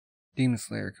Demon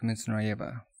Slayer, Kimetsu no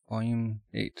Yaiba, Volume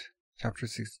 8, Chapter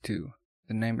 62,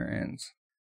 The Nightmare Ends.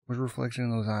 What reflection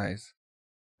in those eyes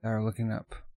that are looking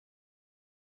up?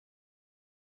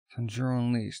 Sanjuro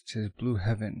unleashed his blue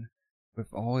heaven with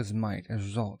all his might. As a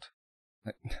result,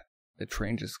 the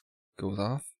train just goes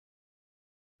off.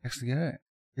 Actually get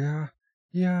it.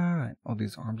 Yeah. All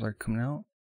these arms are coming out.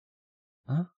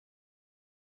 Huh?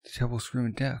 The devil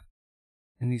screaming death.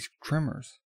 And these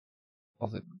tremors. All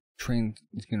the train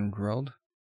is getting drilled.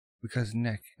 We cut his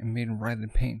neck and made him writhe in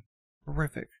pain.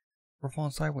 Horrific. We're falling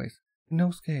sideways.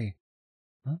 Inosuke.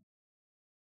 Huh?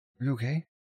 Are you okay?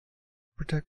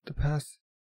 Protect the past.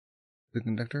 The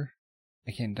conductor?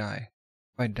 I can't die.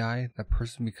 If I die, that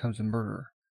person becomes a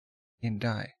murderer. I can't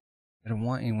die. I don't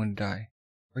want anyone to die.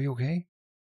 Are you okay?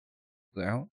 They're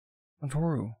out. I'm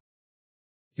Toru.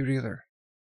 Keep it together.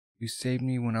 You saved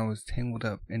me when I was tangled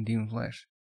up in demon flesh.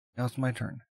 Now it's my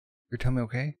turn. Your tummy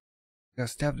okay? I got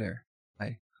stabbed there.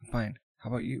 I'm fine. How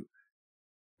about you?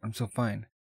 I'm so fine.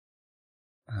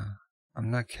 I'm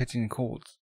not catching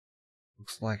colds.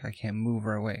 Looks like I can't move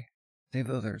right away. Save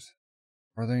the others.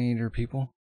 Are there any other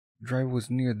people? The driver was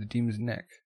near the demon's neck.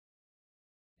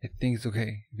 I think it's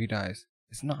okay if he dies.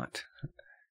 It's not.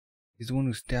 He's the one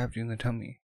who stabbed you in the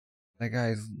tummy. That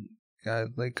guy's got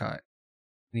his leg caught.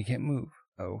 And he can't move.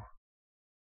 Oh.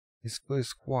 His foot is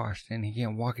squashed and he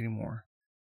can't walk anymore.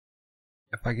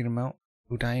 If I get him out,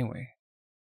 he'll die anyway.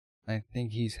 I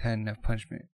think he's had enough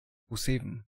punishment. We'll save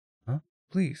him. Huh?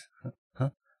 Please.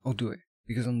 Huh? I'll do it.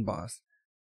 Because I'm the boss.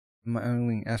 My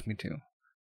underling asked me to.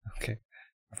 Okay.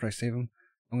 After I save him,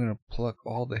 I'm gonna pluck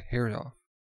all the hairs off.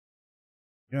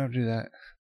 You don't have to do that.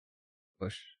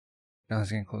 Push. Now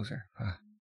it's getting closer.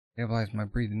 Stabilize my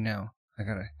breathing now. I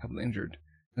gotta help the injured.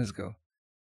 Let's go.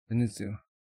 The Nitsu.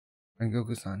 And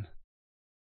Goku-san.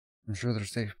 I'm sure they're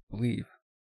safe. Believe.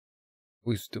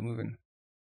 We're still moving.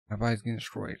 My body's getting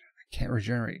destroyed. I can't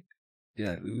regenerate. Did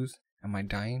I lose? Am I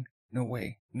dying? No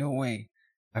way. No way.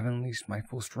 I've unleashed my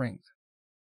full strength.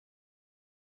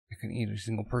 I can eat a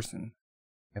single person.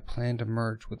 I plan to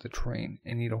merge with the train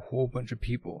and eat a whole bunch of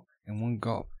people in one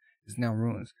gulp. It's now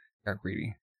ruins. Got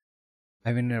greedy.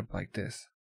 I've ended up like this.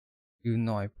 Even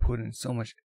though I put in so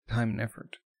much time and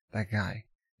effort. That guy.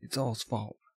 It's all his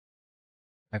fault.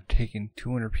 I've taken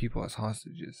 200 people as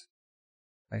hostages.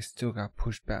 I still got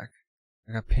pushed back.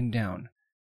 I got pinned down.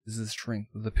 This is the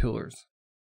strength of the pillars.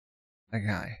 That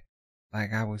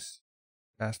guy was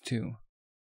fast too.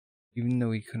 Even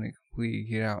though he couldn't completely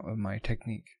get out of my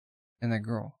technique. And that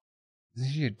girl.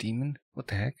 Isn't she a demon? What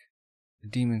the heck? The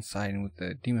demon siding with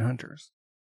the demon hunters.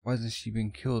 Why hasn't she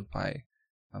been killed by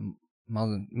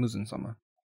Muzan-sama?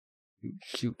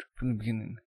 Shoot, from the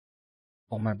beginning.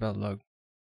 All my bad luck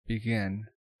began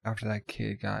after that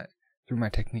kid got through my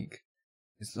technique.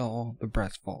 It's all the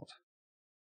brat's fault.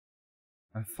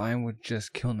 I'm fine with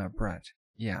just killing that brat.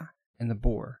 Yeah, and the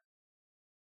boar.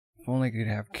 If only I could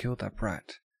have killed that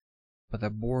brat. But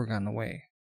that boar got in the way.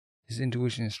 His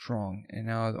intuition is strong and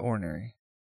out of the ordinary.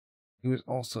 He was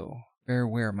also very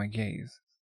aware of my gaze.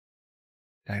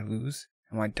 Did I lose?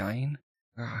 Am I dying?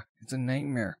 It's a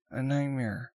nightmare. A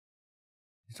nightmare.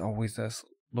 It's always us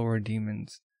lower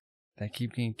demons that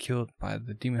keep getting killed by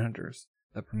the demon hunters,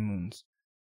 the moons.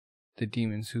 The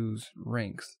demons whose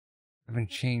ranks haven't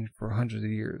changed for hundreds of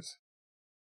years.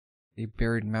 They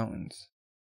buried mountains.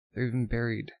 They even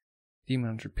buried demon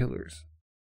hunter pillars.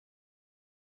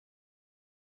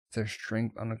 Is their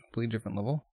strength on a completely different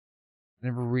level? I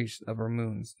never reached the upper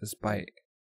moons despite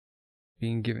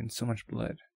being given so much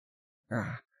blood.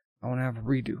 I want to have a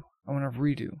redo.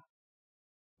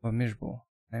 What miserable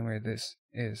nightmare this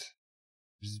is.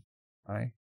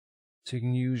 So you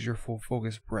can use your full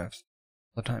focus breaths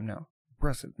all the time now.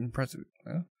 Impressive.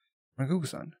 Huh?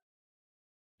 Goku-san.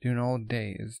 Doing all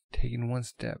day is taking one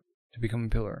step to become a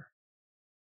pillar.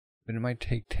 But it might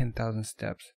take 10,000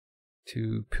 steps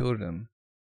to pillar them.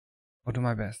 I'll do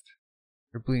my best.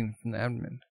 You're bleeding from the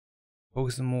abdomen.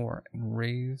 Focus some more and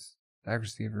raise the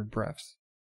accuracy of your breaths.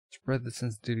 Spread the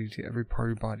sensitivity to every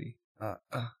part of your body.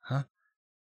 Huh?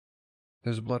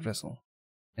 There's a blood vessel.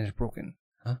 And it's broken.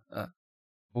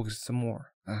 Focus some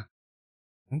more.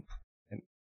 Oop. And,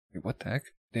 wait, what the heck?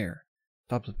 There.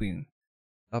 Stop the bleeding.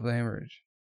 Stop the hemorrhage.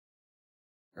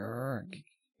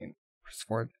 Press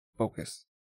forward. Focus.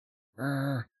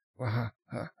 Yep.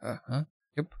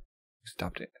 You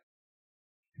stopped it.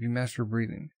 If you master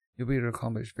breathing, you'll be able to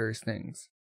accomplish various things.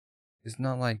 It's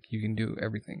not like you can do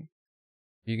everything.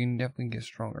 You can definitely get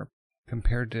stronger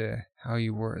compared to how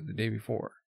you were the day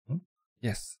before.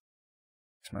 Yes.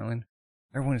 Smiling.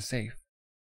 Everyone is safe.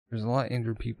 There's a lot of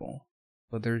injured people,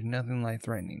 but there's nothing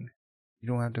life-threatening. You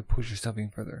don't have to push yourself any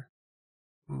further.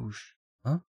 Whoosh.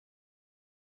 Huh?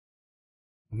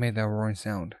 What made that roaring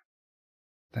sound?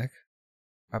 What the heck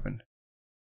happened?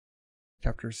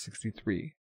 Chapter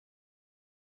 63.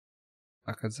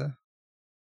 Akaza?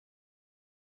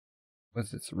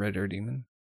 Was it the red air demon?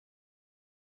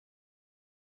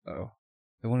 Oh.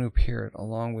 The one who appeared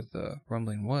along with the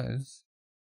rumbling was...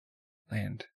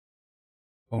 Land.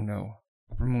 Oh no.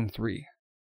 Upper Moon 3.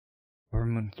 Upper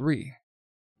Moon 3?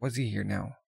 Why's he here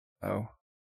now? Oh.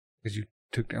 Because you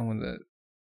took down one of the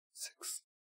 6.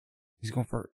 He's going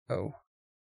for... Oh.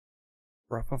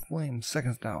 Breath of Flame,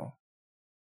 second style.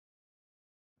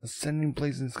 Ascending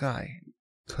blazing sky.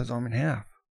 Cut his arm in half.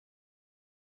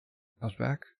 Comes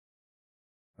back.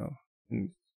 Oh.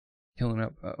 Healing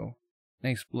up. Uh-oh.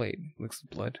 Nice blade. Licks the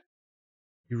blood.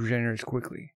 He regenerates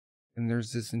quickly. And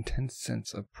there's this intense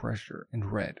sense of pressure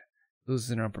and red. This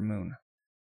is an upper moon.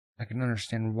 I can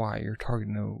understand why you're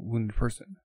targeting a wounded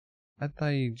person. I thought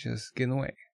you'd just get in the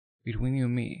way. Between you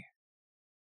and me.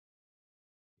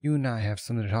 You and I have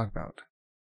something to talk about.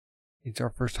 It's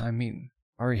our first time meeting.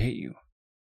 I already hate you.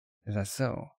 Is that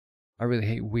so? I really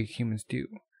hate weak humans too.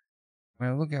 When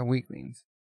I look at weaklings,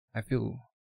 I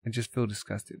just feel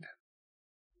disgusted.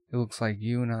 It looks like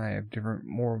you and I have different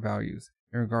moral values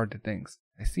in regard to things.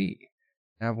 I see.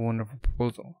 I have a wonderful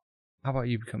proposal. How about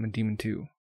you become a demon too?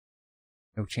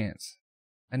 No chance.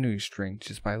 I know your strength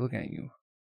just by looking at you.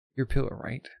 You're a pillar,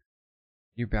 right?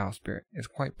 Your battle spirit is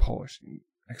quite polished. You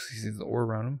actually see the aura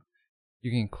around him.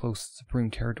 You're getting close to supreme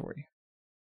territory.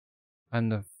 I'm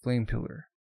the flame pillar,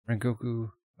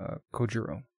 Rengoku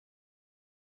Kojiro.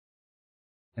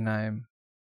 And I'm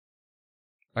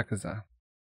Akaza.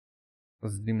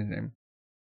 What's the demon's name?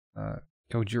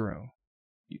 Kojiro.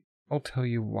 I'll tell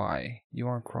you why you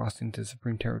aren't crossed into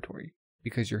supreme territory.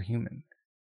 Because you're human.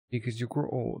 Because you'll grow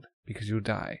old. Because you'll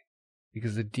die.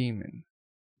 Because a demon.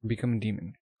 Become a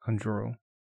demon. Kojiro.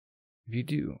 If you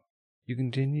do, you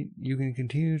can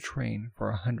continue to train for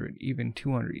 100, even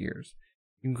 200 years.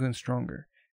 You can become stronger.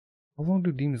 How long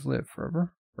do demons live?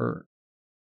 Forever? Or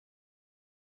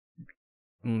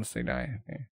unless they die.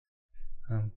 Okay.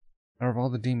 Out of all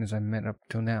the demons I've met up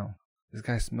till now, this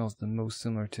guy smells the most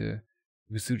similar to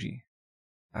Usuji.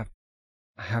 I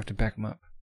have to back him up.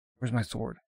 Where's my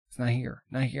sword? It's not here.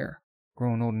 Not here.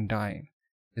 Growing old and dying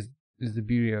is the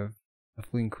beauty of a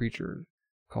fleeing creature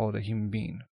called a human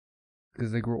being.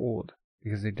 Because they grow old.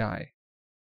 Because they die.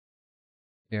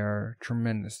 They are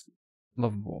tremendous,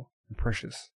 lovable, and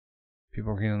precious.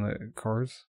 People are getting on the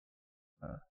cars.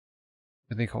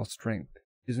 What they call strength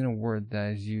isn't a word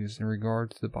that is used in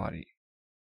regard to the body.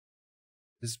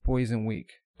 This boy isn't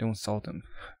weak. Don't insult him.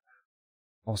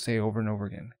 I'll say it over and over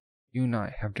again. You and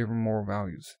I have different moral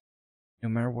values. No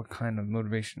matter what kind of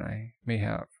motivation I may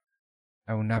have,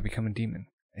 I will not become a demon.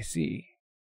 I see.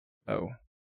 Oh.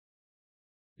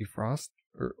 Defrost?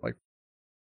 Or like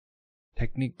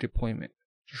technique deployment.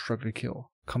 Destructive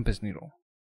kill. Compass needle.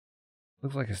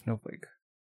 Looks like a snowflake.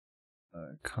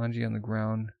 Kanji on the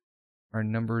ground are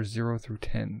numbers 0 through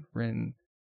 10 written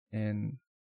in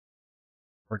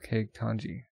archaic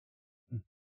kanji.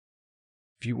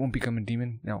 If you won't become a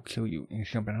demon, then I'll kill you and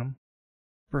jump at him.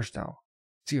 First out,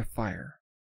 see a fire.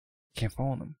 Can't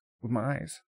follow them with my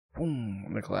eyes. Boom!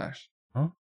 On the clash. Huh?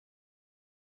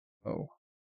 Oh.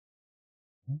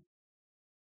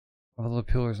 Of all the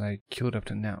pillars I killed up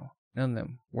to now, none of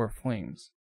them were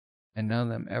flames, and none of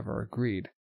them ever agreed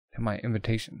to my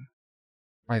invitation.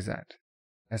 Why is that?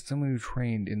 As someone who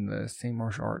trained in the same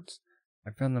martial arts,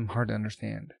 I found them hard to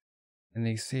understand, and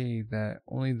they say that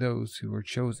only those who are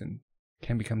chosen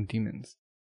can become demons.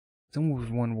 Someone with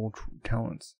wonderful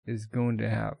talents is going to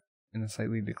have in a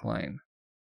slightly decline.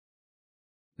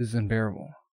 This is unbearable.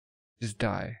 Just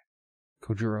die,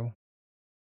 Kojiro.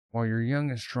 While you're young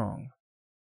and strong,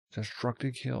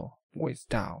 destructive kill, void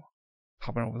style,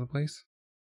 hopping over the place.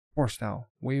 Force style,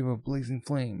 wave of blazing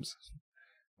flames.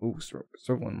 Ooh,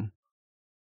 circling him.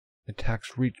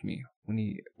 Attacks reach me when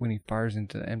he fires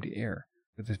into the empty air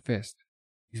with his fist.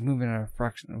 He's moving at a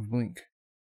fraction of a blink.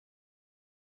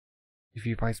 If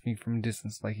he fights me from a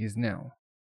distance like he is now,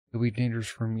 it'll be dangerous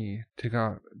for me to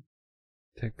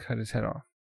cut his head off.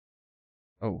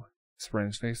 Oh, spray in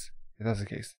his face? If that's the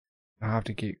case, I'll have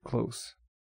to get close.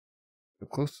 Get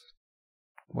close?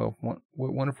 Well, what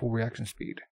wonderful reaction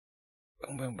speed.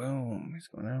 Boom, boom, boom. He's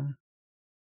going down.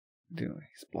 Doing?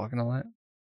 He's blocking all that.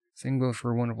 Same goes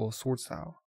for a wonderful sword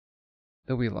style.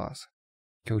 They'll be lost.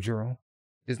 Kojiro,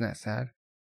 isn't that sad?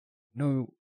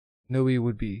 No, nobody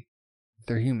would be.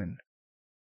 They're human.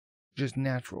 Just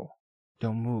natural.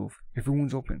 Don't move. If your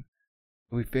wound's open,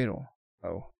 it'll be fatal.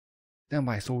 Oh. Stand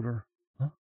by, soldier. Huh?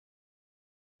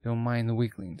 Don't mind the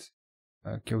weaklings,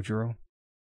 Kojiro.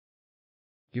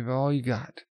 Give it all you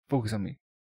got. Focus on me.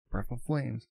 Breath of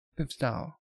flames. Fifth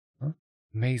style. Huh?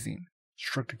 Amazing.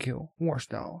 Struck to kill. War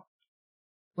style.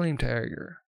 Flame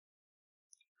tiger.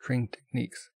 Training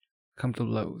techniques. Come to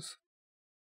blows.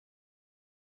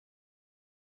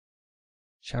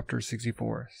 Chapter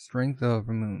 64. Strength of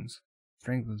the moons.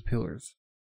 Strength of the pillars.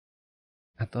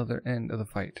 At the other end of the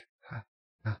fight. Ha,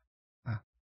 ha, ha.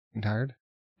 You tired?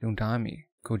 Don't die me,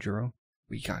 Kojiro.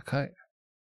 We got cut.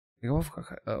 We both got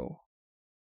cut. Oh.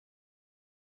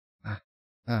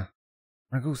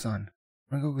 Rangoku-san.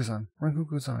 Rangoku-san.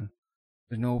 Rangoku-san.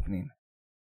 There's no opening.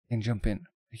 I can't jump in.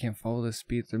 I can't follow the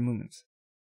speed of their movements.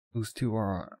 Those two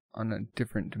are on a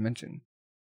different dimension.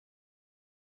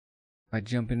 If I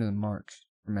jump into the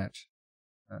match,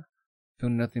 feel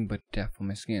nothing but death on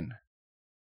my skin.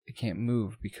 I can't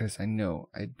move because I know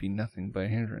I'd be nothing but a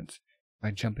hindrance if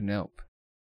I jump in to help.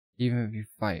 Even if you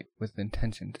fight with the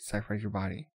intention to sacrifice your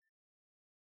body.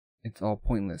 It's all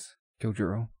pointless,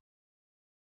 Kojiro.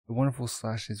 The wonderful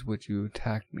slashes which you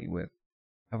attacked me with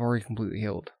have already completely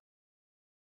healed.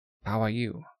 How about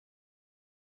you?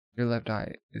 Your left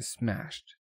eye is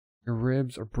smashed, your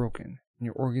ribs are broken, and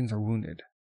your organs are wounded.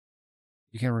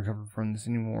 You can't recover from this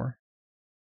anymore.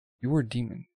 You were a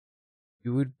demon.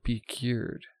 You would be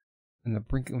cured in the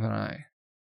brink of an eye.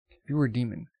 If you were a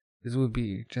demon, this would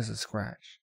be just a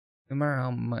scratch. No matter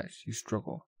how much you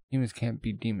struggle, humans can't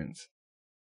beat demons.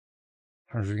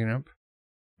 How's you getting up?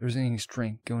 There's any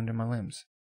strength going to my limbs.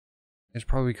 It's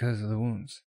probably because of the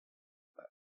wounds.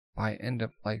 If I end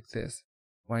up like this,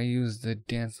 when I use the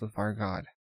dance of the fire god,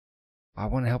 I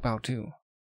want to help out too.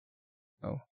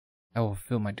 Oh, I will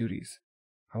fulfill my duties.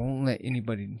 I won't let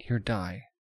anybody here die.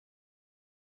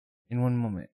 In one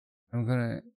moment, I'm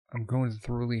going to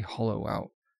thoroughly hollow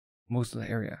out most of the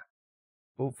area.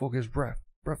 Full focus breath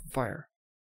of fire.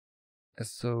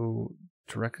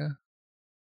 Esoterica?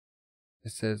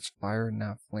 It says fire,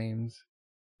 not flames.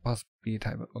 Possibly a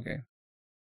type of, okay.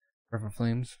 Breath of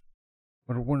flames.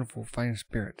 What a wonderful fighting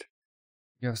spirit.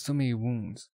 You have so many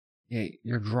wounds, yet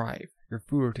your drive, your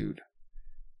fortitude,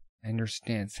 and your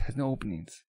stance has no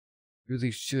openings. You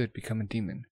really should become a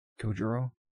demon,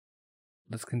 Kojiro.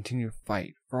 Let's continue to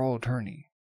fight for all eternity.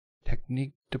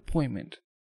 Technique deployment.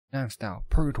 Knife style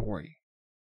purgatory.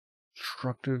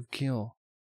 Destructive kill.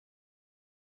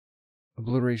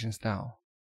 Obliteration style.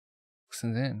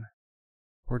 Listen then.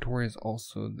 Purgatory is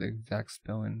also the exact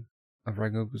spelling of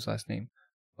Rengoku's last name.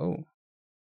 Oh.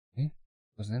 Okay.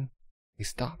 Listen then. He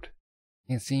stopped.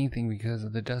 Can't see anything because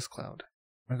of the dust cloud.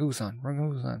 Rengoku-san.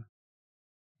 Rengoku-san.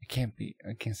 I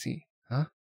can't see. Huh?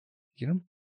 Get him?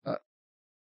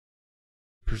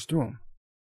 Pierce through him.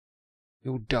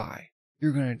 You'll die.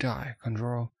 You're gonna die,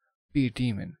 Kojiro. Be a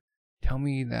demon. Tell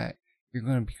me that you're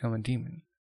gonna become a demon.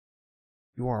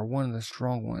 You are one of the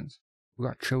strong ones who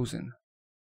got chosen.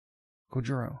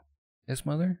 Kojiro. Yes,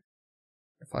 mother?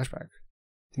 A flashback.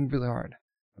 Think really hard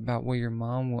about what your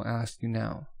mom will ask you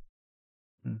now.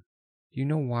 Do you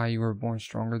know why you were born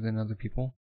stronger than other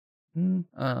people?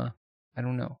 I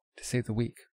don't know, to say the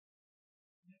weak.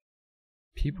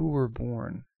 People were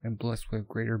born and blessed with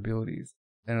greater abilities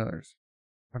than others.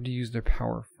 Have to use their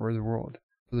power for the world,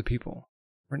 for the people.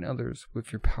 Burn others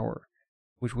with your power,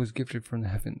 which was gifted from the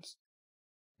heavens.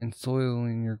 And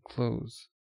soiling your clothes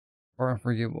are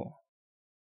unforgivable.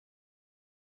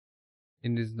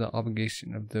 It is the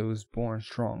obligation of those born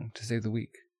strong to save the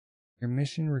weak. Your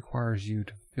mission requires you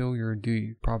to fulfill your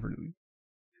duty properly.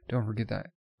 Don't forget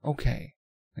that. Okay.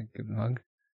 I give him a hug.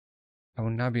 I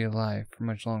will not be alive for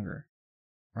much longer.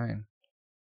 Ryan.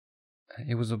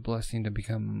 It was a blessing to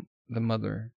become the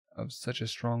mother of such a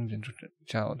strong, gentle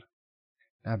child.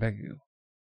 Now I beg you.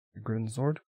 You grip the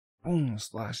sword? Boom!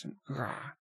 Slash him.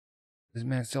 Grah. This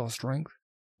man still has strength?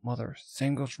 Mother,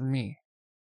 same goes for me.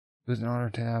 It was an honor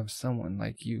to have someone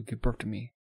like you give birth to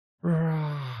me.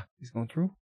 Grah. He's going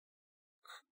through?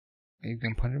 You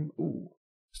can punch him? Ooh.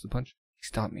 Just a punch. He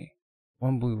stopped me.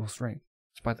 Unbelievable strength,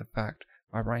 despite the fact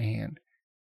my right hand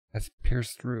has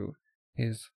pierced through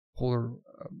his solar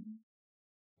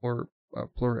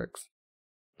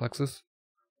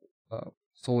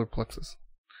plexus.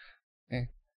 Okay.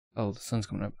 Oh, the sun's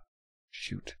coming up.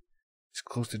 Shoot. It's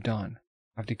close to dawn.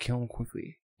 I have to kill him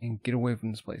quickly and get away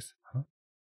from this place. Huh?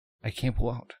 I can't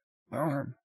pull out. My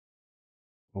arm.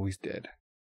 Oh, he's dead.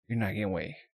 You're not getting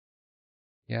away.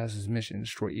 He has his mission to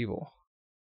destroy evil.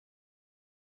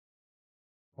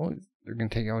 Oh, they're gonna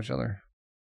take out each other.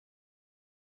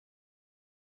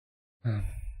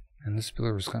 And this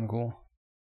pillar was kind of cool.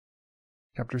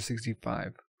 Chapter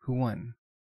 65. Who won?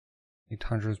 A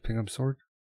Tanjiro's pick up sword.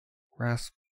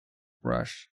 Grasp.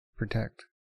 Rush. Protect.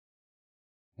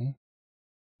 Okay.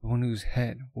 The one whose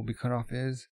head will be cut off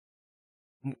is...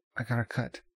 I gotta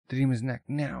cut the demon's neck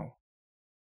now.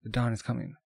 The dawn is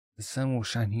coming. The sun will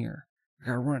shine here. I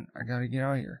gotta run. I gotta get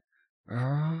out of here.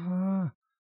 I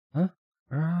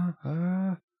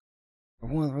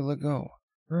won't ever let go.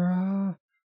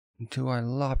 Until I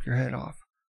lop your head off.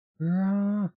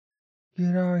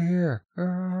 Get out of here.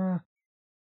 Or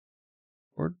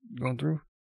going through.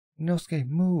 Inosuke,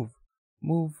 move.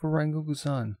 Move for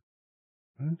Rengoku-san.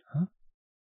 Huh?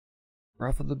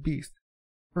 Wrath of the Beast.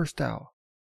 Burst out.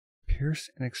 Pierce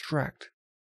and extract.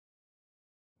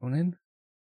 Going in.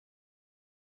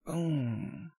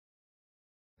 Boom.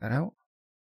 That out.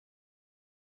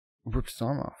 Ripped his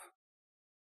arm off.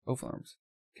 Both arms.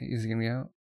 Okay, is he getting me out?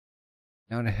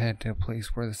 Now to head to a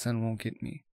place where the sun won't get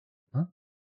me. Huh?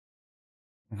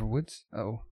 Over woods?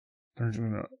 Oh. I'm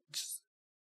gonna just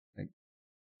like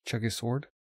chuck his sword.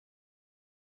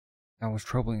 That was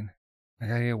troubling. I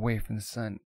gotta get away from the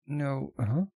sun. No.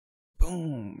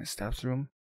 Boom. It stabs through him.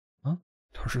 Huh?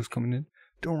 Tarsho's coming in.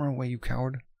 Don't run away, you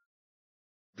coward.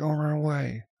 Don't run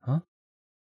away. Huh?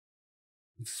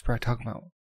 What's this brat talking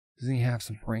about? Doesn't he have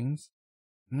some brains?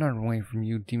 I'm not running away from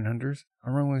you, demon hunters.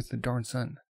 I'm running away with the darn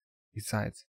sun.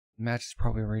 Besides, the match is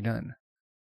probably already done.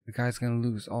 The guy's gonna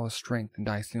lose all his strength and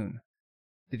die soon.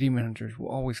 The demon hunters will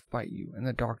always fight you in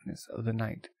the darkness of the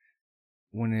night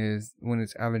when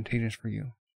it's advantageous for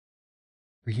you.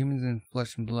 For humans in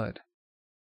flesh and blood,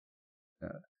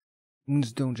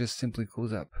 wounds don't just simply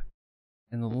close up,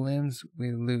 and the limbs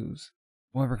we lose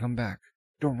won't ever come back.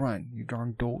 Don't run, you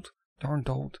darn dolt,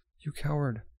 you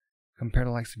coward. Compared to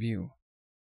the likes of you,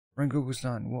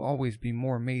 Rengoku-san will always be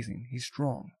more amazing. He's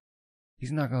strong.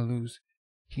 He's not gonna lose.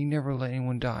 He never let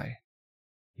anyone die.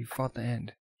 He fought the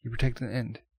end. He protected the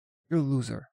end. You're a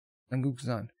loser.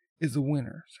 Rengoku-san is the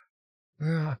winner.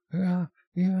 Yeah.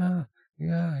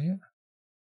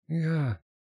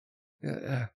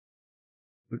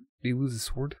 Did he lose his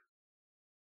sword?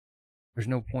 There's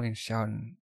no point in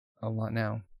shouting a lot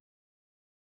now.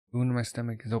 The wound in my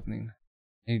stomach is opening,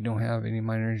 and you don't have any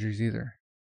minor injuries either.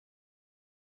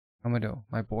 Kamado,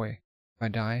 my boy, if I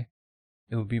die,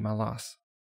 it will be my loss.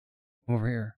 Come over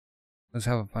here. Let's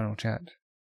have a final chat.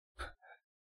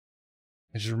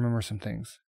 I just remember some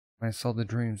things. When I saw the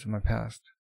dreams of my past.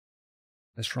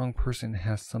 The strong person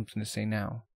has something to say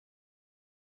now.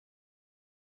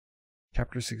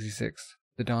 Chapter 66.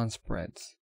 The dawn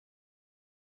spreads.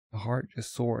 The heart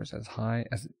just soars as high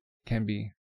as it can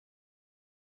be.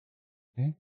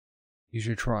 Okay? You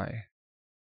should try.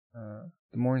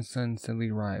 The morning sun suddenly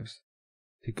arrives.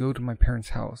 To go to my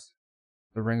parents' house,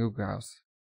 the Rengoku house.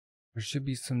 There should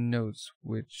be some notes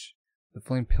which the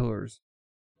flame pillars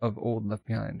of old left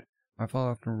behind. My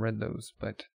father often read those,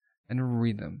 but I never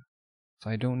read them, so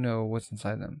I don't know what's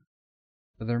inside them.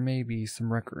 But there may be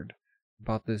some record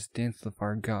about this dance of the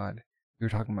fire god you were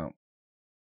talking about.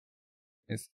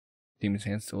 Is Demon's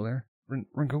hand still there?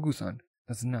 Rengoku-san,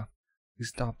 that's enough. Please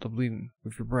stop the bleeding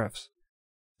with your breaths.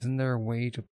 Isn't there a way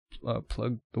to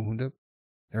plug the wound up?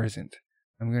 There isn't.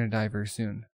 I'm going to die very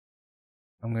soon.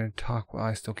 I'm going to talk while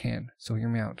I still can, so hear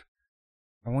me out.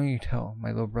 I want you to tell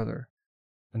my little brother,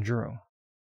 Sanjuro,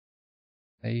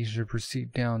 that he should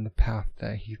proceed down the path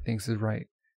that he thinks is right,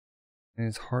 and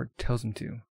his heart tells him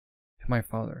to my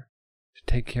father,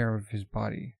 to take care of his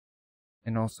body.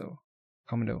 And also,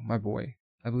 Kamado, my boy,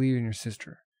 I believe in your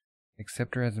sister.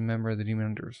 Accept her as a member of the Demon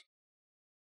Hunters.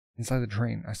 Inside the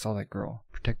train, I saw that girl.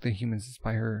 Protect the humans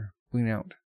despite her bleeding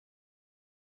out.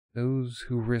 Those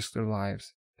who risk their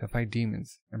lives to fight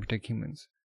demons and protect humans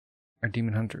are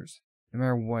demon hunters, no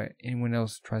matter what anyone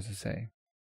else tries to say.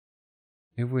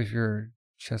 Live with your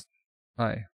chest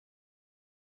high.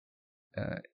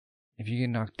 If you get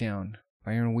knocked down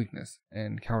by your own weakness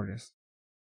and cowardice,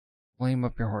 flame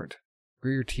up your heart,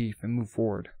 grit your teeth, and move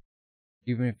forward.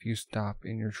 Even if you stop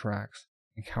in your tracks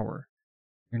and cower,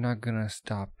 you're not gonna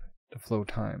stop the flow of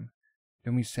time.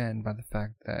 Don't be saddened by the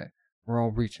fact that we're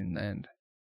all reaching the end.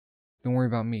 Don't worry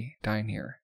about me dying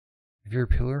here. If you're a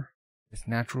pillar, it's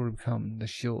natural to become the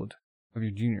shield of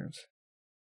your juniors.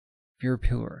 If you're a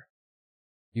pillar,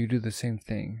 you do the same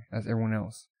thing as everyone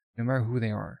else, no matter who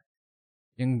they are.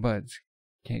 Young buds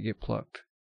can't get plucked.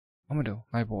 Kamado,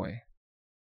 my boy.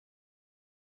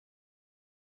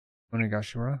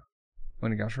 Onigashira,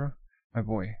 my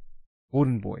boy.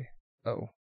 Golden boy. Oh.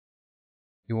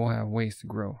 You all have ways to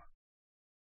grow.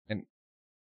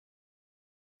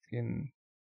 And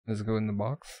does it go in the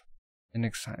box? And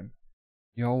next time,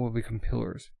 you all will become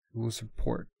pillars who will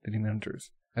support the Demon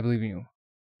Hunters. I believe in you.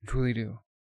 I truly do.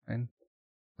 And,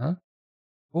 huh?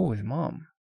 Oh, his mom.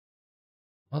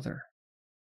 Mother.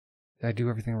 Did I do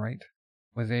everything right?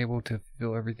 Was I able to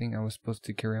fulfill everything I was supposed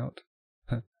to carry out?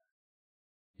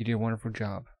 You did a wonderful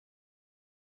job.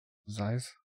 His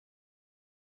eyes.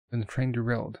 When the train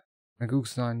derailed,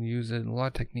 Rangoku-san used a lot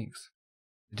of techniques.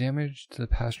 The damage to the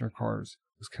passenger cars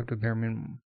was kept at bare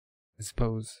minimum. I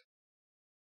suppose.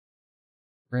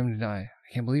 For him to die.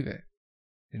 I can't believe it.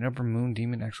 Did an Upper Moon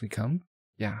demon actually come?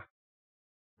 Yeah.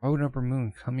 Why would an Upper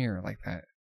Moon come here like that?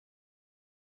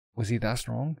 Was he that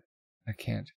strong? I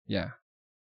can't. Yeah.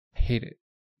 I hate it.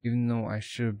 Even though I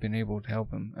should have been able to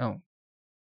help him out.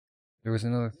 There was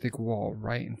another thick wall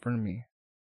right in front of me.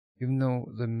 Even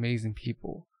though the amazing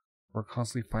people were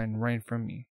constantly fighting right in front of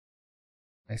me,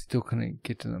 I still couldn't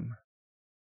get to them.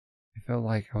 I felt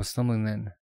like I was stumbling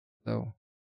then, though.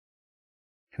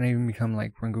 Can I even become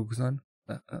like Rangoku-san?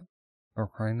 Or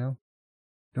crying now?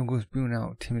 Don't go spewing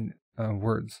out timid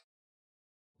words.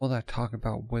 All that talk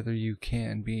about whether you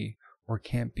can be or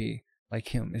can't be like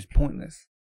him is pointless.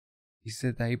 He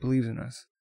said that he believes in us.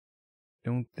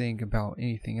 Don't think about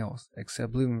anything else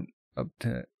except living up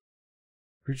to it.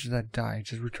 Creatures that die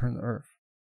just return to Earth.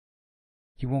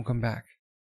 He won't come back,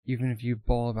 even if you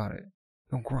bawl about it.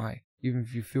 Don't cry, even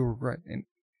if you feel regret and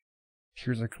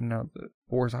tears are coming out of the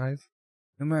boar's eyes.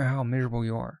 No matter how miserable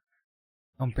you are,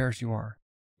 how embarrassed you are,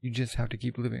 you just have to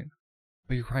keep living.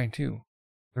 But you're crying too.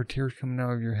 There are tears coming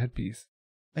out of your headpiece.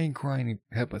 I ain't crying,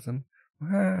 he headbutts him.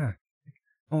 Ah,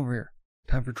 over here.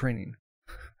 Time for training.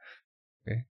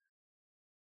 Okay.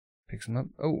 Picks him up.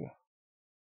 Oh.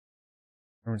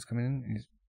 Everyone's coming in and he's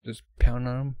just pounding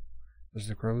on him. There's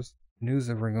the crows. News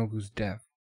of Rengoku's death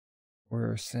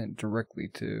were sent directly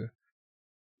to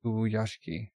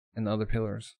Ubuyashiki and the other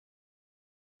pillars.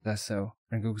 That's so.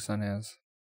 Rengoku-san has.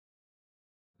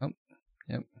 Oh,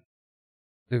 yep.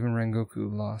 Living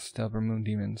Rengoku lost to Upper Moon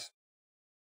demons.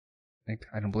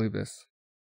 I don't believe this.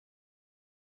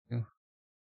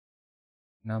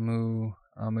 Namu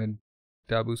Ahmed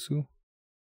Dabusu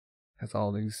has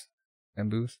all these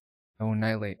bamboos. I will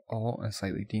annihilate all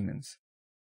unsightly demons.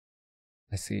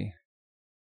 I see.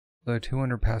 The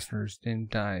 200 passengers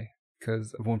didn't die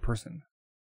because of one person.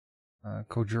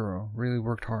 Kojuro really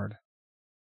worked hard.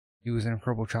 He was an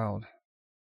incredible child.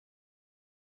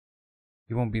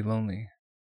 He won't be lonely.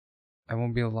 I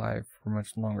won't be alive for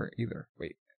much longer either.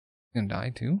 Wait, he's gonna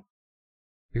die too?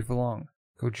 Before long,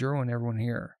 Kojuro and everyone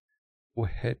here will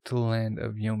head to the land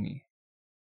of Yomi.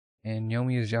 And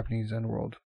Yomi is Japanese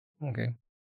underworld. Okay.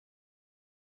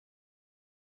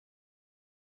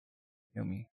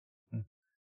 Yomi.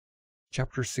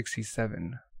 Chapter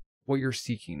 67. What you're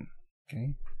seeking.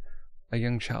 Okay. A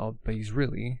young child, but he's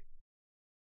really...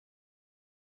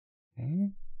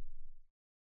 Okay.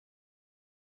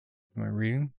 Am I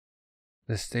reading?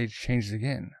 The stage changes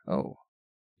again. Oh.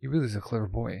 He really is a clever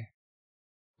boy.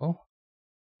 Oh.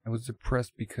 I was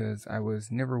depressed because I was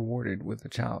never rewarded with a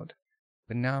child,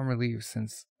 but now I'm relieved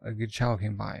since a good child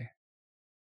came by.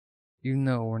 Even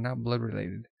though we're not blood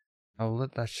related, I will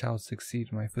let that child succeed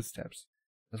in my footsteps.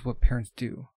 That's what parents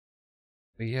do.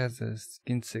 But he has a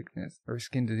skin sickness, or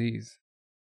skin disease,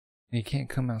 and he can't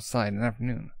come outside in the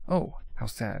afternoon. Oh, how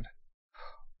sad.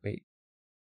 Wait.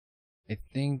 I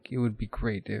think it would be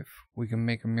great if we can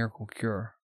make a miracle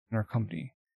cure in our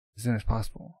company as soon as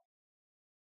possible.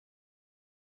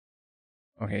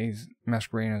 Okay, he's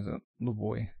masquerading as a little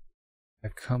boy.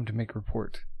 I've come to make a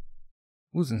report.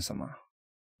 Uzen-sama.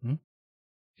 Do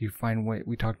you find what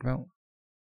we talked about?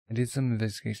 I did some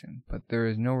investigation, but there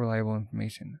is no reliable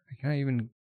information. I cannot even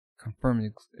confirm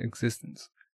its existence.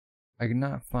 I could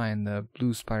not find the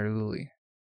blue spider lily.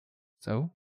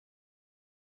 So?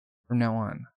 From now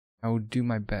on, I will do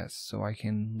my best so I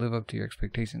can live up to your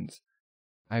expectations.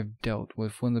 I've dealt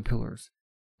with one of the pillars,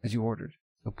 as you ordered,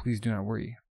 so please do not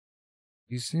worry.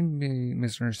 You seem to be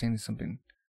misunderstanding something.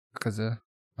 Akaza,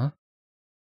 huh?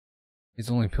 It's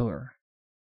only a pillar.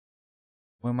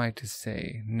 What am I to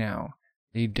say now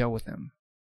that you dealt with them?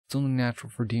 It's only natural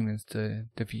for demons to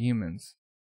defeat humans.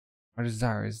 My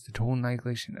desire is the total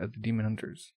annihilation of the demon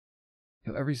hunters.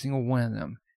 Kill every single one of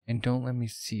them, and don't let me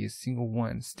see a single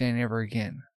one stand ever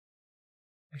again.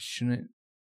 It shouldn't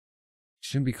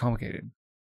be complicated.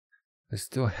 It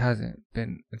still hasn't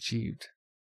been achieved.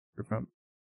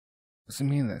 What's the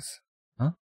meaning of this?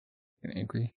 Huh? Getting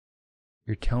angry.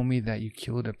 You're telling me that you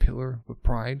killed a pillar with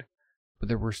pride, but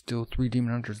there were still 3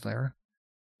 demon hunters there?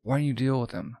 Why didn't you deal with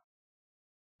them?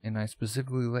 And I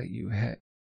specifically let you head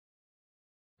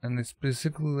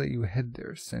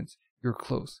there since you're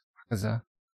close. Akaza.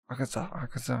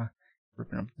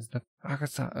 Ripping up this stuff.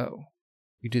 Akaza, oh.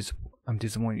 I'm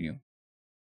disappointed in you.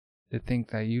 To think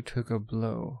that you took a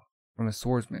blow from a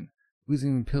swordsman,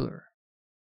 losing a pillar.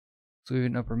 So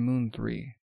even Upper Moon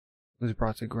 3 was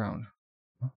brought to the ground.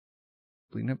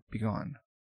 bleeding up, be gone.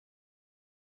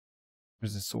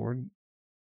 There's a sword.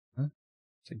 Huh?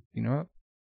 It's like, you know what?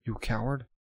 You coward.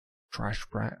 Trash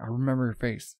brat. I remember your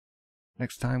face.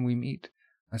 Next time we meet,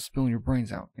 I'm spilling your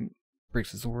brains out and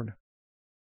breaks the sword.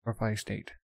 Horrified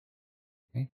state.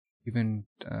 Okay? Even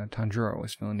Tanjiro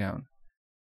is feeling down.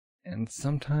 And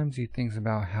sometimes he thinks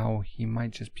about how he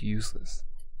might just be useless.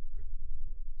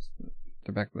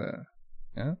 They're back there.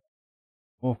 Yeah?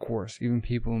 Well, of course, even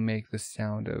people who make the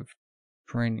sound of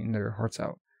training their hearts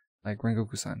out, like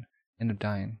Rengoku-san, end up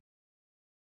dying.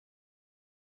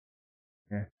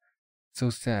 Yeah.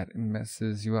 So sad, it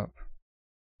messes you up.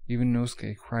 Even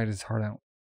Nosuke cried his heart out.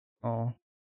 Oh,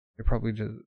 it probably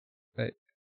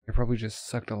just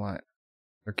sucked a lot.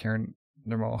 They're carrying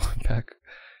them all back,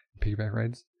 piggyback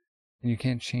rides. And you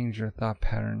can't change your thought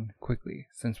pattern quickly,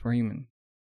 since we're human.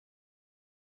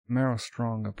 No matter how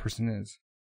strong a person is,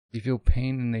 they feel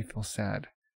pain and they feel sad,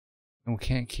 and we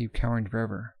can't keep cowering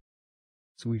forever.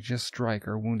 So we just strike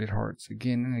our wounded hearts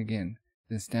again and again,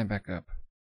 then stand back up.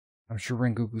 I'm sure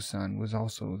Rengoku-san was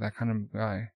also that kind of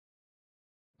guy.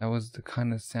 That was the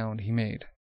kind of sound he made.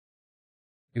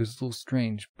 It was a little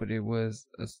strange, but it was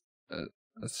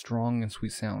a strong and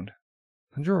sweet sound.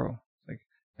 Tanjiro, like,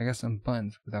 I got some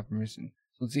buns without permission,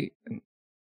 so let's eat.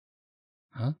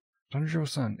 Huh?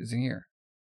 Tanjiro-san isn't here.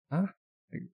 Huh?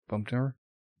 I bumped her.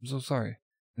 I'm so sorry.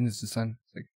 And this is the son.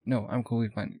 It's like, no, I'm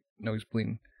completely fine. No, he's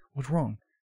bleeding. What's wrong?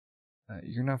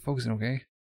 You're not focusing, okay?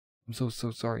 I'm so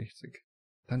sorry. It's like,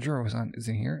 Tanjiro-san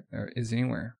isn't here, or is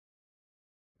anywhere.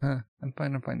 Huh? I'm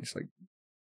fine. It's like,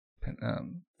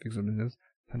 fix up his.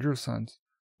 Tanjiro-san's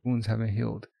wounds haven't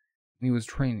healed, and he was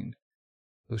training.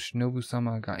 So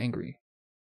Shinobu-sama got angry.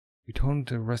 We told him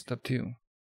to rest up too.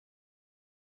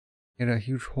 He had a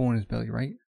huge hole in his belly,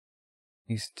 right?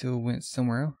 He still went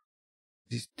somewhere else?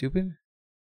 Is he stupid?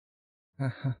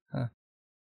 Ha ha ha.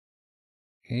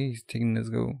 Okay, he's taking his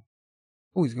go.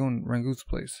 Oh, he's going to Rangoku's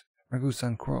place.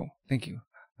 Rangoku-san Crow. Thank you.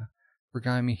 For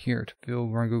guiding me here to fulfill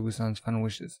Rangoku-san's final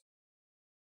wishes.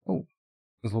 Oh,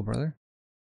 his little brother?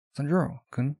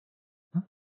 Sanjuro-kun? Huh?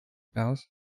 Bows.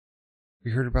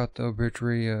 We heard about the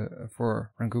obituary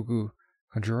for Rangoku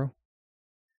Kanjuro.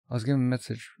 I was given a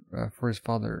message for his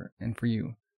father and for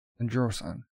you,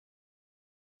 Sanjuro-san.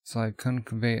 So I couldn't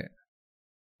convey it.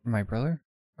 My brother?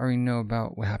 I already know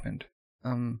about what happened.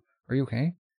 Are you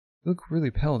okay? You look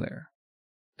really pale there.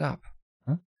 Stop.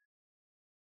 Huh?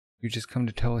 You just come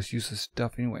to tell us useless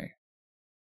stuff anyway.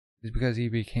 It's because he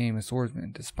became a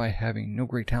swordsman despite having no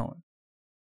great talent.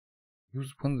 He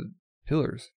was one of the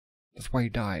pillars. That's why he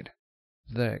died.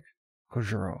 Pathetic.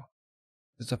 Kojiro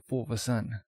is a fool of a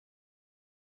son.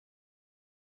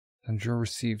 Tanjiro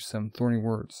received some thorny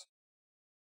words.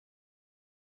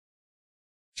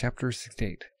 Chapter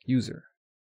 68. User.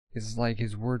 It's like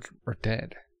his words are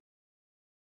dead.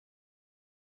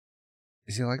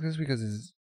 Is he like this because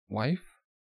his wife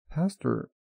passed, or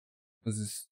was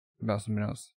this about something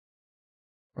else?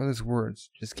 Or these words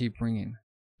just keep ringing.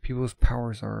 People's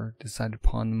powers are decided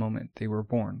upon the moment they were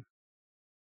born.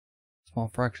 A small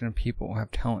fraction of people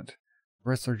have talent. The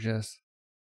rest are just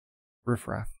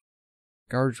riffraff.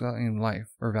 Garbage without any life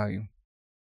or value.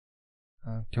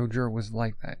 Kyojuro was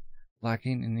like that,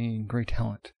 lacking in any great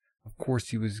talent. Of course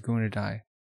he was going to die.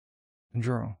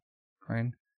 Tanjiro,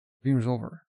 crying, the dream is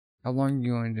over. How long are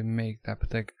you going to make that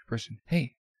pathetic expression?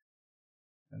 Hey!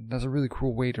 That's a really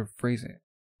cruel way to phrase it.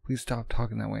 Please stop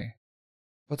talking that way.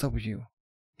 What's up with you?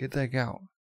 Get that out.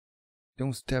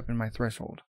 Don't step in my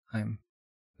threshold. I'm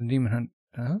the demon hunt.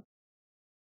 Huh?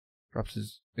 Drops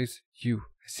his face. You.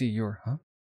 I see you're, huh?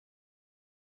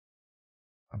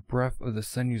 A breath of the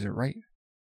sun user, right?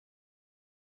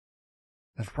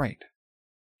 That's right.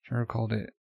 Sure called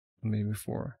it maybe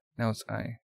before. Now it's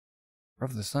I.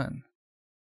 Breath of the sun.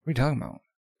 What are you talking about?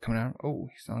 Coming out? Oh,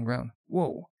 he's on the ground.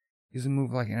 Whoa! He doesn't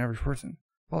move like an average person.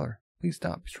 Father, please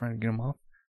stop. He's trying to get him off.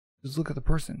 Just look at the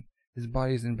person. His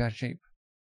body is in bad shape.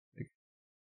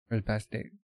 Or his bad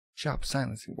state. Shop,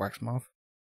 silence, he whacks him off.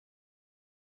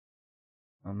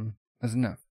 That's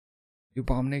enough. You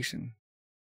abomination.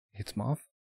 Hits him off.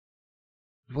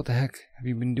 What the heck have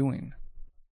you been doing?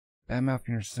 Badmouthing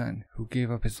your son, who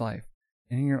gave up his life,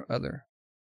 and your other.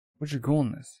 What's your goal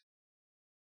in this?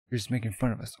 You're just making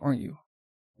fun of us, aren't you?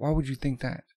 Why would you think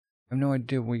that? I have no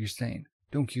idea what you're saying.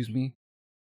 Don't accuse me.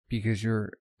 Because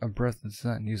you're a Breath of the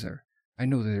Sun user. I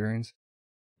know the earrings.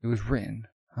 It was written.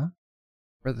 Huh?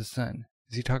 Breath of the Sun.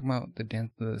 Is he talking about the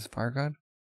dance of the fire god?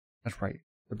 That's right.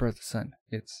 The Breath of the Sun.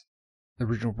 It's the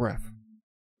original breath.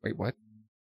 Wait, what?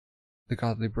 The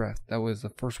godly breath that was the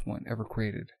first one ever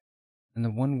created. And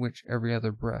the one which every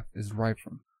other breath is derived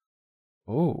from.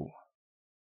 Oh.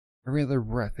 Every other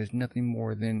breath is nothing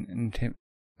more than an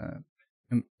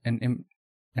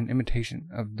imitation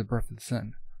of the breath of the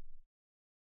sun.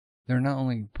 They're not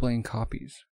only blatant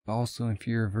copies, but also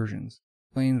inferior versions.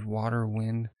 Flames, water,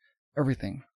 wind,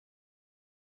 everything.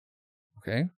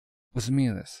 Okay? What's the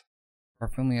meaning of this? Our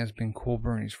family has been coal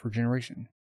burners for generations.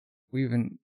 We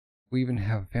even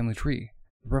have a family tree,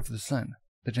 the breath of the sun,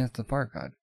 the dance of the fire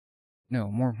god. No,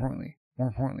 more importantly,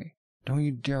 don't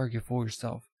you dare get full of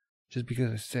yourself just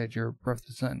because I said you're a breath of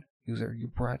the sun, user, you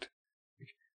brat.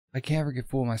 I can't ever get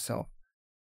full of myself.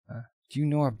 Do you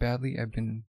know how badly I've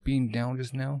been beaten down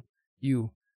just now?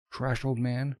 You trash old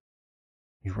man.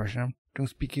 He's rushing him. Don't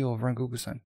speak ill of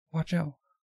Rangoku-san. Watch out.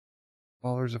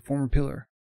 Father's a former pillar.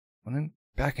 Well then,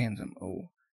 backhands him.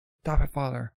 Oh, stop it,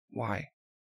 father. Why?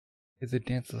 If the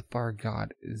dance of the fire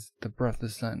god is the breath of the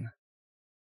sun,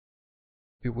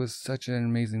 it was such an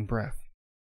amazing breath.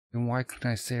 Then why couldn't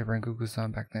I save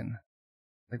Rangoku-san back then?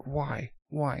 Like, why?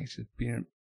 Why? Should be a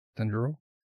Tanjiro?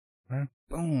 Huh?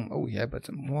 Boom! Oh, yeah, but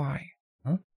why?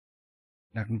 Huh?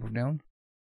 Knock him both down?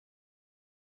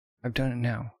 I've done it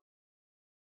now.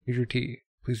 Here's your tea.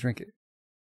 Please drink it.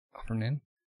 Offering in?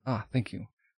 Ah, thank you.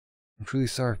 I'm truly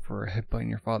sorry for headbutting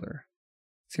your father.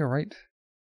 Is he alright?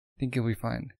 I think he'll be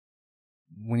fine.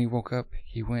 When he woke up,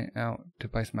 he went out to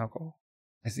buy some alcohol.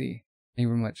 I see. Thank you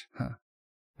very much. Huh.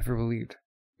 I feel relieved.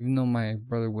 Even though my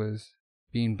brother was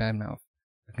being badmouthed,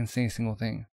 I can say a single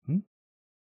thing.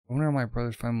 I wonder how my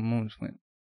brother's final moments went.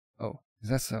 Oh, is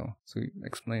that so? So he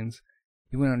explains.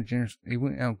 He went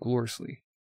out gloriously,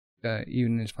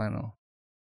 even in his final.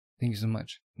 Thank you so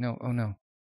much. No, oh no.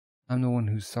 I'm the one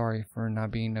who's sorry for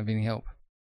not being of any help.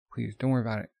 Please, don't worry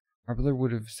about it. Our brother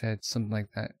would have said something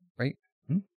like that, right?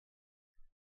 You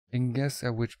can guess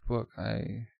at which book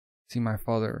I see my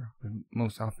father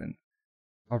most often.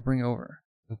 I'll bring it over.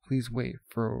 So please wait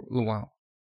for a little while.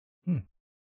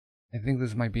 I think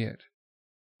this might be it.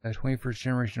 The 21st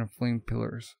generation of flame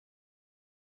pillars.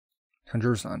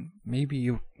 Tanjiro-san, maybe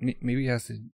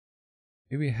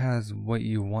it has what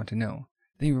you want to know.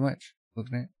 Thank you very much.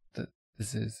 Looking at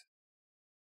this is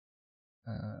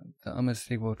the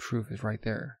unmistakable truth is right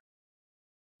there.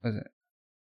 What is it?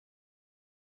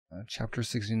 Chapter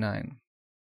 69.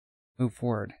 Move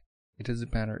forward. It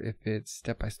doesn't matter if it's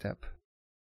step by step.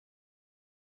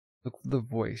 Look for the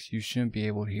voice you shouldn't be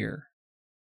able to hear.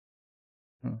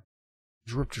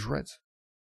 It's ripped to shreds.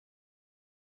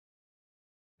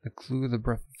 The clue of the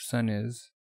breath of the sun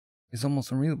is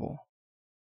almost unreadable.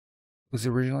 Was it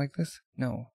originally like this?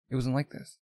 No, it wasn't like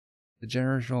this. The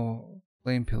generational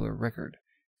flame pillar record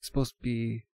is supposed to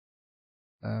be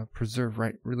preserved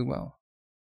really well.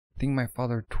 I think my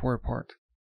father tore it apart.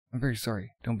 I'm very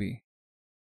sorry, don't be.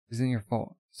 It isn't your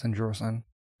fault, Sanjuro-san.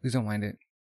 Please don't mind it.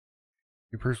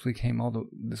 You personally came all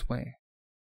this way.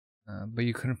 But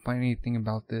you couldn't find anything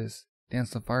about this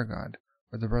dance of the fire god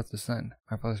or the breath of the sun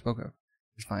my father spoke of.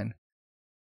 It's fine.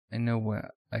 I know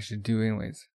what I should do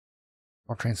anyways.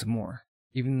 I'll train some more.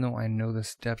 Even though I know the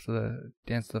steps of the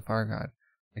dance of the fire god,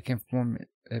 I can't perform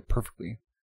it perfectly.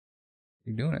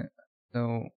 You're doing it.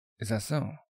 So, is that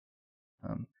so?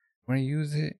 When I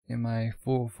use it in my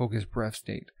full focus breath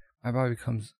state, my body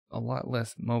becomes a lot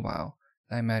less mobile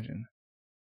than I imagine.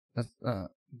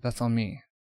 That's on me.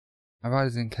 My body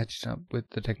isn't catching up with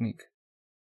the technique.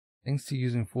 Thanks to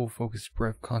using full focus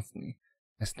breath constantly,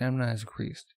 my stamina has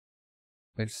increased,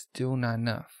 but it's still not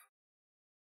enough.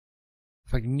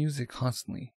 If I can use it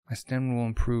constantly, my stamina will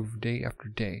improve day after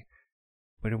day,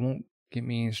 but it won't get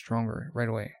me any stronger right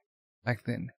away. Back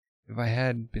then, if I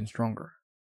had been stronger.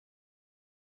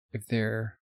 If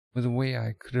there was a way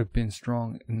I could have been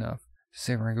strong enough to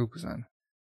save Rangoku-san.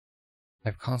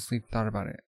 I've constantly thought about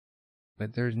it,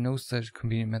 but there is no such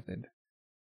convenient method.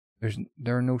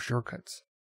 There are no shortcuts.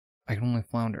 I can only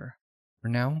flounder. For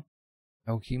now,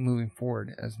 I will keep moving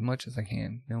forward as much as I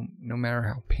can, no matter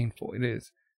how painful it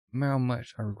is, no matter how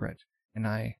much I regret, and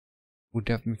I will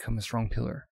definitely become a strong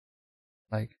pillar.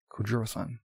 Like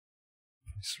Kojiro-san.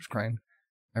 He's crying.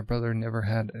 My brother never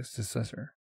had a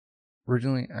successor.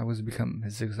 Originally, I was to become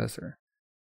his successor.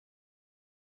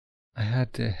 I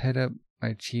had to head up my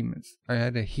achievements. I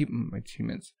had to heap my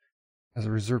achievements as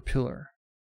a reserve pillar.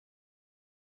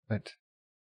 But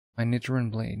my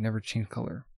Nichiren blade never changed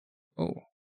color. Oh.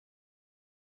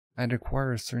 I had to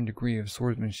acquire a certain degree of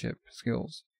swordsmanship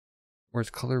skills, where its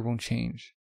color won't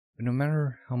change. But no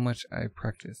matter how much I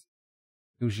practiced,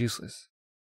 it was useless.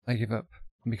 I gave up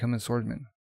and become a swordsman.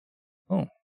 Oh.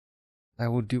 I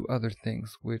will do other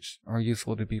things which are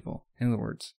useful to people. In other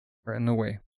words, or in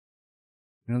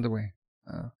another way,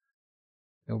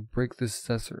 they'll break the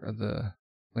successor of the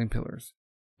flame pillars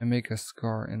and make a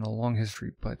scar in a long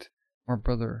history. But my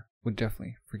brother would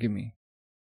definitely forgive me.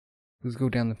 Please go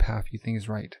down the path you think is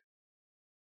right.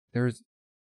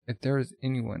 If there is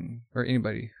anyone or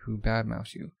anybody who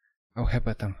badmouths you, I'll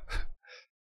headbutt them.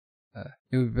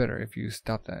 It would be better if you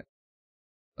stop that.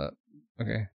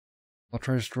 Okay. I'll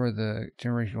try to destroy the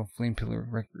generational flame pillar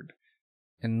record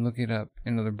and look it up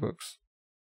in other books.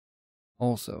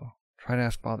 Also, try to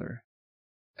ask Father.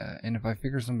 And if I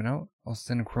figure something out, I'll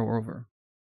send a crow over.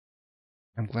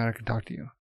 I'm glad I could talk to you.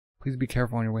 Please be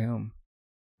careful on your way home.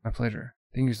 My pleasure.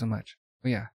 Thank you so much. Oh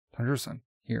yeah, Tanjiro-san,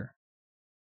 here.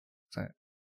 What's that?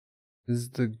 This is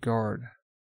the guard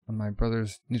on my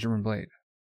brother's Ninjaman blade.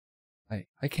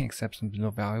 I can't accept something so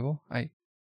valuable. I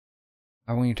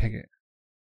want you to take it.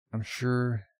 I'm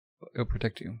sure it'll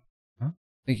protect you. Huh?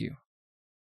 Thank you.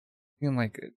 You can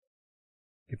like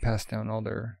they pass down all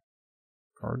their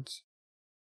cards.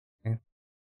 Okay.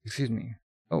 Excuse me.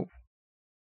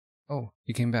 Oh,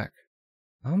 you came back.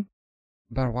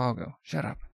 About a while ago. Shut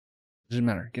up. Doesn't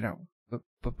matter. Get out.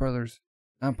 But brothers,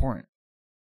 not important.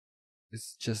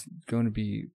 It's just going to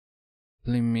be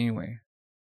blaming me anyway.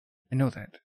 I know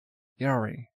that. Get out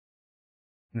already.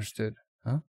 Understood,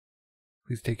 huh?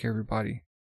 Please take care of your body.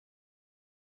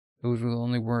 Those were the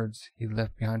only words he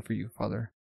left behind for you,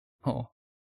 Father. Oh.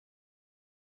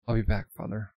 I'll be back,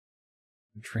 Father.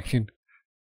 I'm drinking.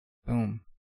 Boom.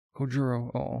 Kojuro.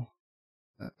 Oh.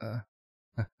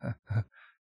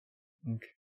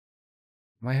 Okay.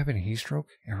 Am I having a heat stroke?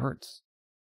 It hurts.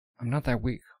 I'm not that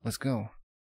weak. Let's go.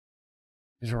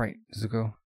 He's right,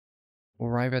 Zuko. We'll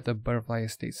arrive at the butterfly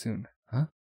estate soon. Huh?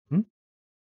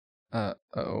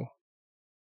 Uh-oh.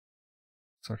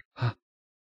 Sorry.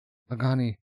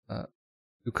 Agani,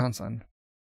 Dukan-san.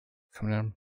 Coming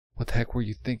down. What the heck were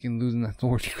you thinking losing that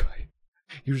sword, you guys?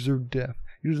 You deserve death.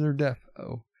 You deserve death.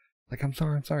 Oh. Like, I'm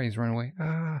sorry. He's run away.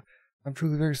 I'm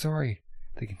truly very sorry.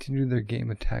 They continued their game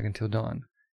of tag until dawn.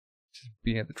 Just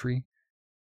being at the tree.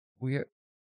 Will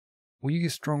you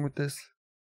get strong with this?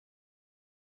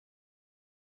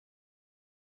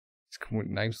 Just come with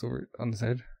knives over on his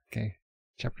head. Okay.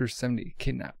 Chapter 70.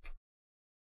 Kidnap.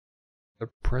 The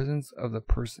presence of the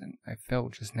person I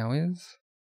felt just now is,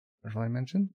 what shall I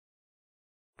mention?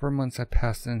 4 months had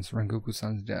passed since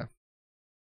Rengoku-san's death.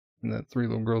 And the 3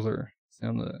 little girls are sitting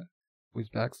on the boys'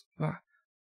 backs.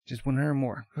 Just 100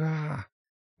 more.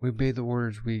 We obeyed the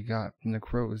orders we got from the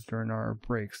crows during our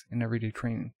breaks and everyday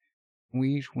training. We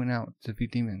each went out to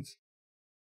defeat demons.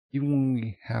 Even when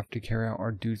we have to carry out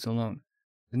our duties alone,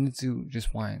 the Nitsu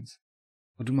just whines.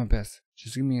 I'll do my best.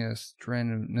 Just give me a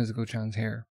strand of Nezuko-chan's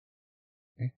hair.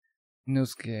 Okay?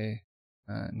 Inosuke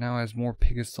now has more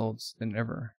pig assaults than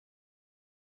ever.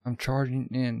 I'm charging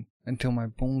in until my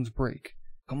bones break.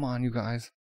 Come on, you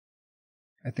guys.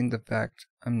 I think the fact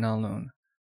I'm not alone.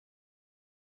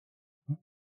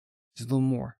 Just a little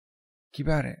more. Keep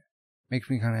at it. Makes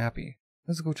me kind of happy.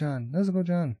 Nezuko-chan. It's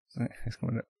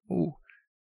going to. Oh.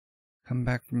 Come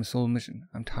back from a solo mission.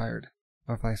 I'm tired.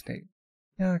 Butterfly state.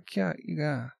 Yeah.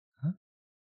 Huh?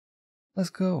 Let's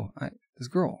go. This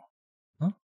girl.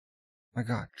 Huh? My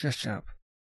god, just shut up.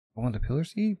 I want the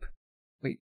pillars eep.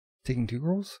 Wait, taking 2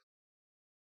 girls?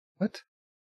 What?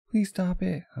 Please stop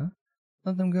it, huh?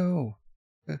 Let them go.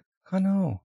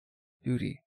 Kano.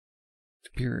 Duty.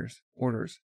 Superiors.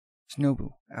 Orders. Shinobu.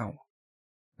 Ow.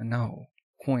 No.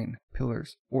 Coin.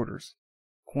 Pillars. Orders.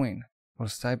 Coin. I'll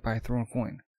decide by throwing a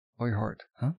coin. All your heart.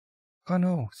 Huh?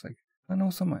 Kano. It's like,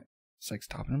 Kano-sama. It's like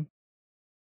stopping him.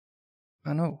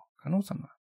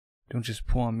 Kano-sama. Don't just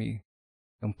pull on me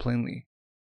plainly.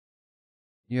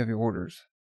 You have your orders.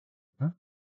 Huh?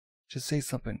 Just say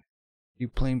something. You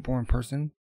plain born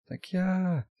person? It's like,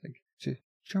 yeah. It's like,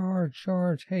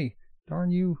 charge. Hey,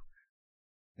 darn you.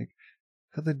 Like,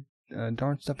 cut the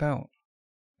darn stuff out.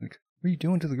 Like, what are you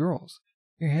doing to the girls?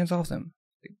 Get your hands off them.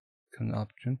 Like, come to the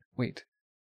option. Wait.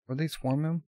 Are they swarm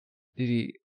him? Did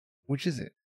he... Which is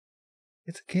it?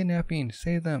 It's a kidnapping.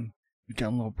 Save them. You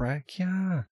dumb little brat.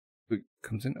 Yeah. Wait,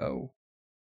 comes in. Oh.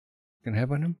 Gonna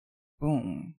headbutt him?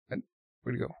 Boom. And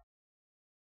where'd he go?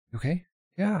 You okay?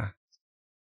 Yeah.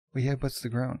 Wait, he headbutts the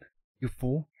ground. You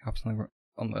fool. He hops on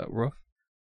the roof.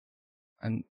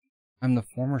 I'm the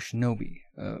former shinobi,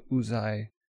 Uzai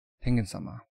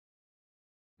Tengen-sama.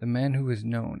 The man who is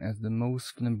known as the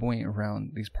most flamboyant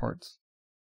around these parts.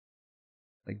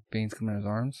 Like veins coming out of his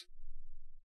arms.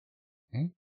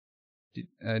 Okay.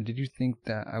 Did you think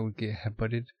that I would get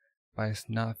headbutted by a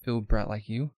snot-filled brat like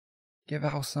you? Give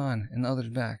Ao-san and the others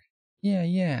back. Yeah.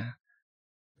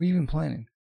 What have you been planning?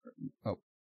 Oh.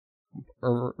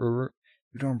 You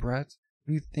darn brats.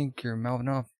 What do you think you're mouthing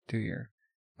off to here?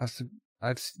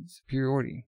 I've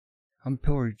superiority. I'm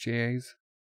pillar, JAs.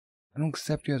 I don't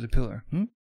accept you as a pillar,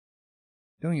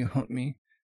 Don't you hunt me?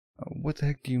 What the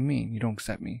heck do you mean you don't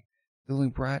accept me? Silly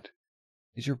brat?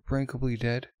 Is your brain completely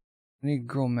dead? I need a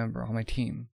girl member on my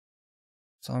team,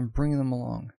 so I'm bringing them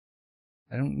along.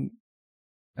 I don't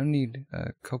need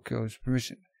Kokyo's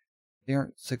permission. They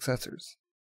aren't successors.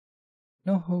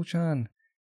 No, Ho-chan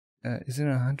isn't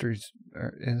a hunter's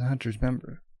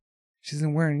member. She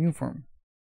isn't wearing a uniform.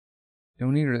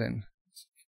 Don't need her then.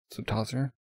 So toss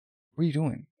her. What are you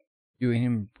doing? You ain't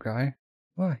him, guy.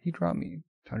 What? He dropped me.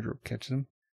 Tanjiro catches him.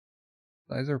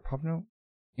 Eyes are popping out.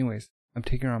 Anyways, I'm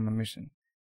taking her on my mission.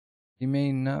 She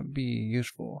may not be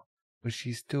useful, but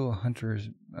she's still a hunter's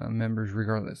member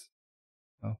regardless.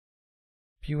 Oh.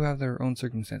 People have their own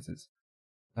circumstances.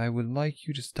 I would like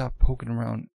you to stop poking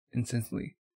around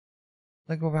incessantly.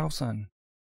 Let go of Alsan.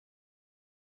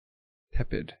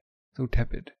 Tepid. So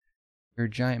tepid. You're a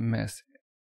giant mess.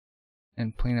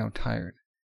 And plain out tired.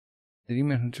 The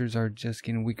demon hunters are just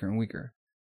getting weaker and weaker.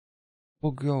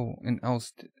 We'll go in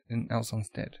Alsan's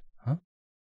stead. Huh?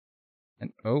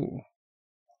 And oh.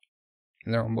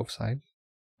 They're on both sides.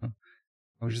 Huh.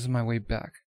 I was just on my way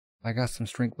back. I got some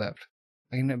strength left.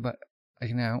 I can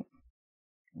now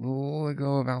let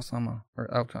go of Alsama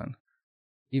or Alton.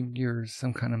 Even you're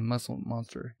some kind of muscle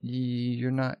monster.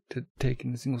 You're not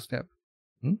taking a single step.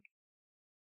 Hmm?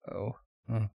 Oh.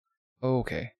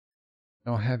 Okay.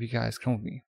 I'll have you guys come with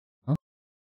me. Huh?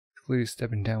 Clearly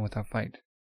stepping down without fight.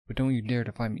 But don't you dare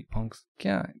to fight me, punks.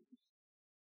 Yeah.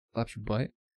 Slaps your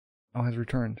butt. Oh, has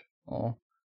returned. Oh.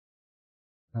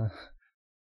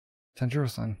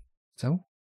 Tanjiro-san. So?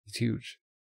 He's huge.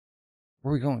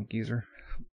 Where are we going, geezer?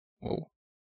 Whoa.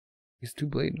 He's two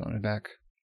bladed on his back.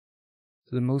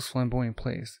 To the most flamboyant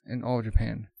place in all of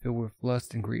Japan, filled with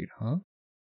lust and greed, huh?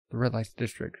 The Red Lights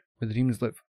District, where the demons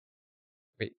live.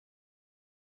 Wait.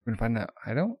 We're gonna find that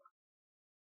hideout?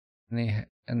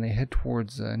 And they head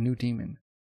towards a new demon.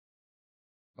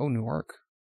 Oh, new arc.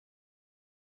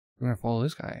 We're gonna follow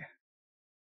this guy.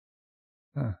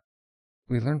 Huh.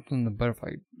 We learned from the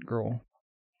butterfly girl.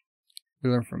 We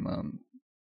learned from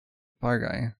fire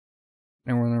guy.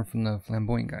 And we learned from the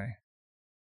flamboyant guy.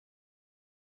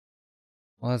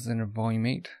 Well, that's in volume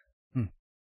 8.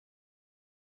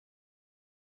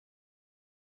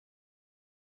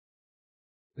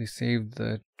 They saved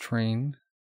the train.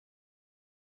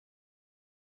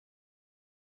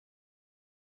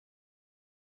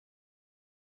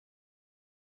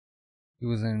 It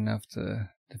wasn't enough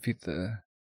to defeat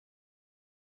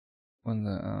one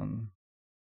of the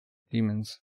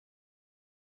demons.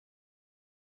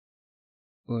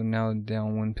 Well, now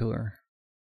down one pillar.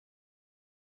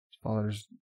 His father's.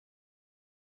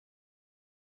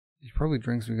 He probably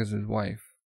drinks because of his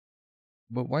wife.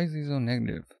 But why is he so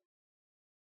negative?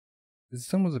 His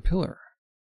son was a pillar.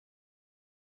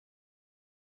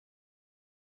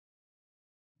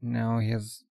 Now he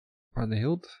has part of the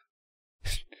hilt.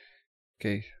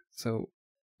 Okay, so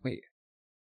wait.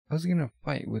 How's he gonna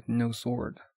fight with no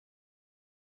sword?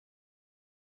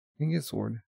 He can get a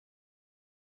sword.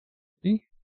 See?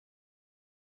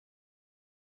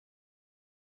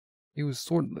 He was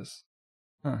swordless.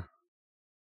 Huh.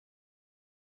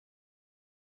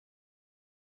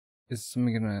 Is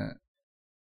somebody gonna...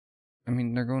 I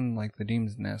mean, they're going to, like, the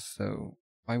demon's nest, so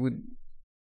why would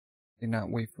they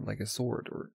not wait for, like, a sword?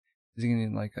 Or is he gonna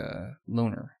need, like, a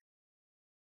loner?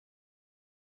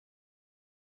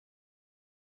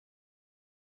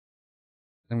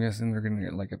 I'm guessing they're gonna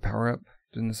get, like, a power-up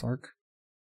in this arc.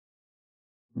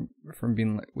 From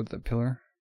being, like, with the pillar.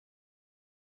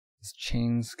 His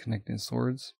chains connecting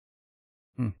swords.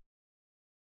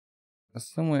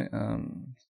 That's somewhat,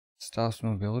 stops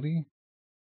mobility.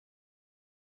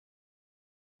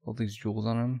 All these jewels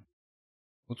on him.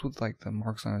 What's with, like, the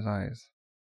marks on his eyes?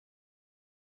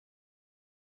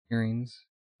 Earrings.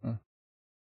 Well,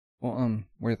 what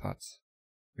are your thoughts?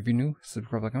 If you're new,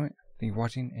 subscribe, like, comment. Thank you for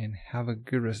watching, and have a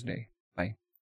good rest of the day. Bye.